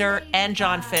Glazer and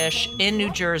John Fish in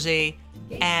New Jersey.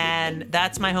 And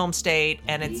that's my home state,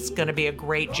 and it's going to be a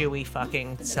great Jewy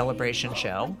fucking celebration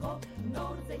show.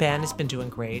 Ben has been doing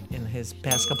great in his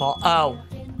basketball.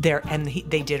 They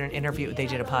did an interview. They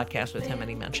did a podcast with him, and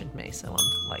he mentioned me. So I'm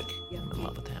in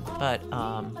love with him. But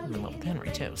I'm in love with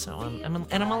Henry too. So I'm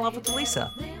in love with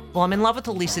Elisa. Well, I'm in love with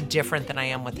Elisa different than I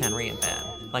am with Henry and Ben.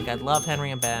 Like, I love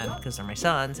Henry and Ben because they're my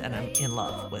sons, and I'm in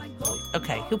love with Elisa.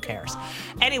 Okay, who cares?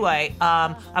 Anyway,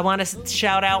 I want to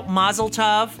shout out Mazel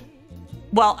Tov.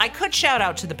 Well, I could shout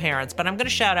out to the parents, but I'm going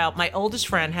to shout out my oldest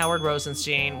friend, Howard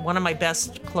Rosenstein, one of my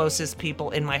best, closest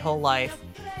people in my whole life,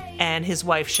 and his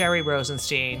wife, Sherry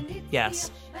Rosenstein.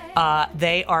 Yes.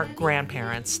 They are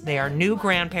grandparents. They are new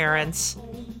grandparents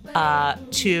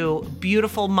to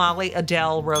beautiful Molly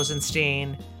Adele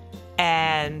Rosenstein,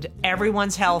 and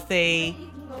everyone's healthy.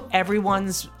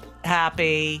 Everyone's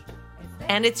happy,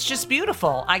 and it's just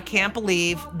beautiful. I can't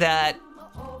believe that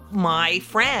my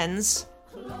friends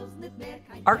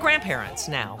are grandparents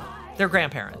now. They're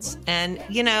grandparents. And,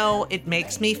 it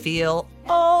makes me feel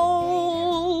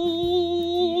old.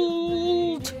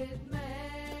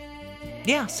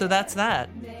 Yeah, so that's that.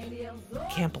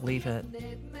 Can't believe it.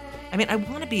 I mean, I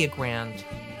want to be a grandparent,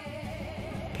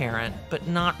 but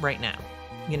not right now.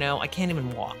 I can't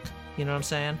even walk. You know what I'm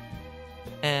saying?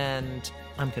 And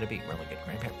I'm going to be a really good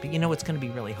grandparent. But it's going to be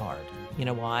really hard. You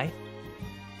know why?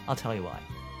 I'll tell you why.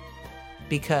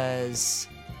 Because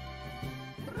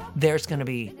there's going to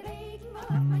be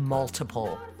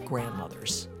multiple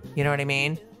grandmothers. You know what I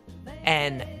mean?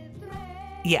 And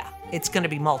yeah, it's going to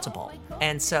be multiple.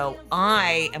 And so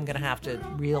I am going to have to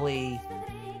really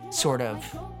sort of,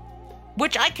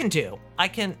 which I can do. I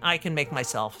can make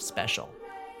myself special.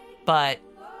 But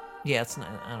yeah, it's not,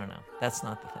 I don't know. That's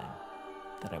not the thing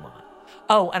that I want.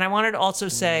 Oh, and I wanted to also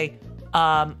say,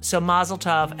 so Mazel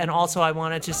Tov, and also I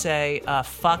wanted to say,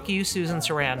 fuck you, Susan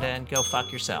Sarandon, go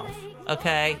fuck yourself,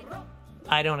 okay?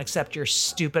 I don't accept your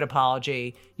stupid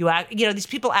apology. These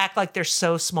people act like they're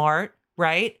so smart,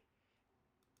 right?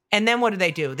 And then what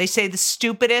do? They say the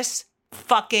stupidest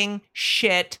fucking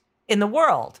shit in the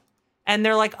world. And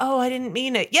they're like, oh, I didn't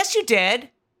mean it. Yes, you did.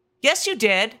 Yes, you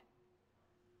did.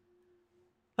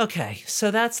 Okay,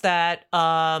 so that's that.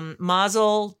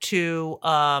 Mazel to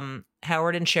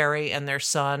Howard and Sherry and their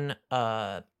son,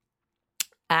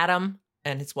 Adam.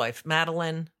 and his wife,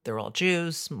 Madeline. They're all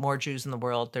Jews, more Jews in the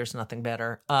world. There's nothing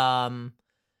better. And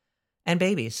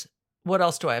babies. What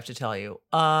else do I have to tell you?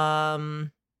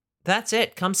 That's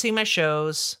it. Come see my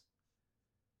shows.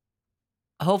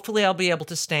 Hopefully I'll be able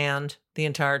to stand the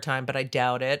entire time, but I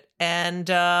doubt it. And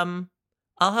I'll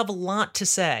have a lot to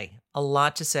say,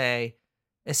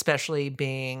 especially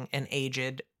being an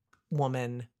aged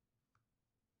woman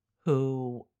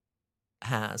who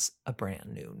has a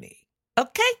brand new knee.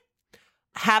 Okay.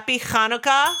 Happy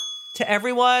Hanukkah to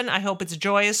everyone. I hope it's a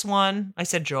joyous one. I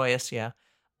said joyous, yeah.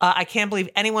 I can't believe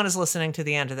anyone is listening to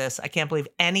the end of this. I can't believe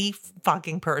any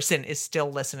fucking person is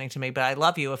still listening to me, but I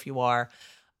love you if you are.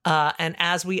 And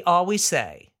as we always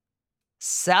say,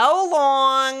 so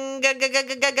long.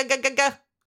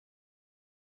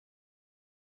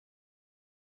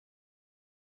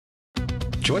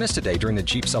 Join us today during the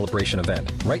Jeep Celebration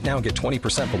event. Right now, get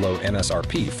 20% below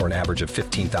MSRP for an average of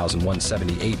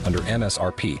 $15,178 under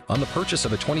MSRP on the purchase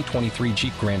of a 2023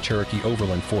 Jeep Grand Cherokee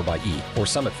Overland 4xE or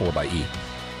Summit 4xE.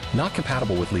 Not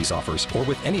compatible with lease offers or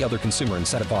with any other consumer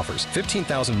incentive offers.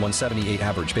 $15,178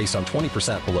 average based on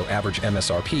 20% below average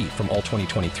MSRP from all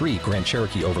 2023 Grand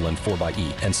Cherokee Overland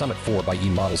 4xE and Summit 4xE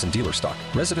models in dealer stock.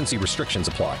 Residency restrictions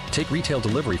apply. Take retail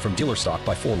delivery from dealer stock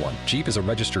by 4/1. Jeep is a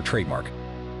registered trademark.